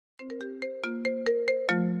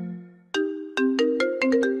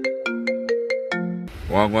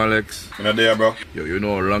Wagwan Lexx. You know there, bro? Yo, you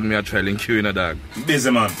know how long me a try link you in a dog.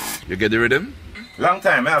 Busy, man. You get the rhythm? Long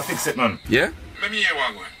time, I'll fix it, man. Yeah? Let me hear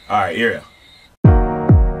Wagwan. Alright, here ya.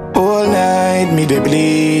 All night, me dey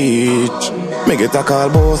bleach. Me get a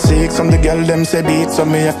call about 6 from the girl them say beat, so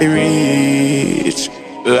me have to reach.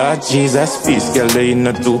 Lord Jesus, peace, girl they in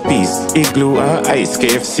a 2-piece. Igloo and ice,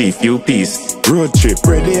 KFC, few piece. Road trip,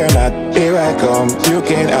 ready or not, here I come. You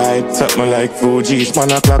can't hide, something like Fuji's.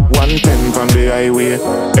 1 o'clock, 1:10 from the highway.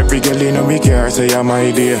 Every girl in me car say I'm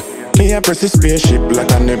my dear. Me a press a spaceship like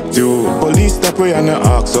a Neptune. Police stop we on the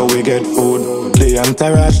ark so we get food. The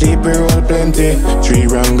entourage deep we roll plenty. 3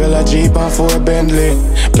 Wrangler, a Jeep and 4 Bentley.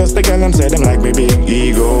 Plus the girl them say them like me big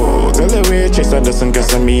ego. Tell the waitress I doesn't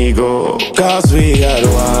Casamigo. Cause we got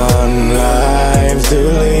one life to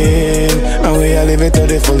live, and we are living to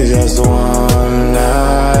the fullest. Just one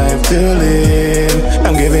life to live.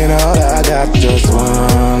 I'm giving all I got, just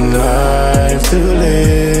one life to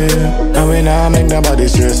live. And we not make nobody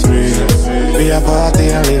stress free. Be a party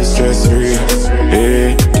and live stress free.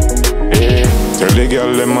 Hey, hey. Tell the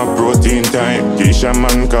girl them a protein time. Keisha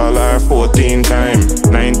man call her 14 time.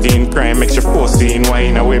 19 crime makes you 14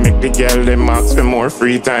 wine away. Make the girl them ask for more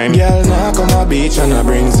free time. Girl now come a beach and a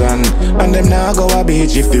bring sun, and them now go a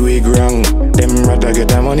beach if the wig wrong. Them rather get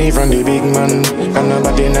the money from the big man, and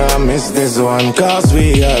nobody now miss this one. Cause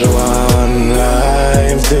we got one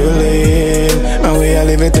life to live, and we are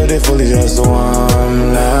living to the fullest. Just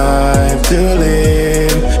one life to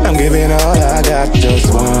live. I'm giving all I got,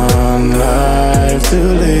 just one life to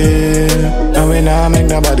live. And we not make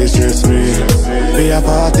nobody stress free. Be a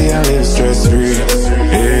party and live stress free.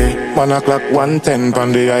 Hey, 1 o'clock, 1:10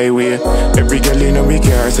 on the highway. Every girl in me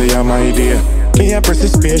car say I'm my dear. Me a press a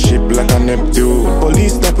spaceship like a Neptune.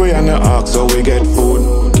 Police stop we on the ark so we get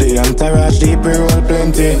food. The entourage deep we roll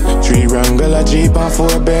plenty. 3 Wrangler, a Jeep and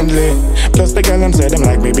 4 Bentley. Plus the girl them say them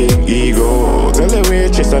like me big ego. Tell the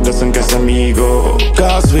waitress I doesn't Casamigo.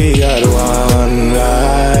 Cause we got one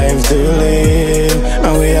life to live,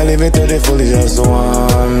 and we are living to the fullest. Just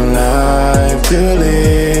one life to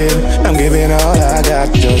live. I'm giving all I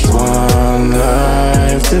got, just one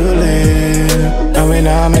life to live. And we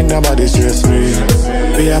not make nobody stress free.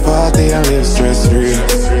 Be a party and live stress free.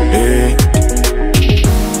 Hey.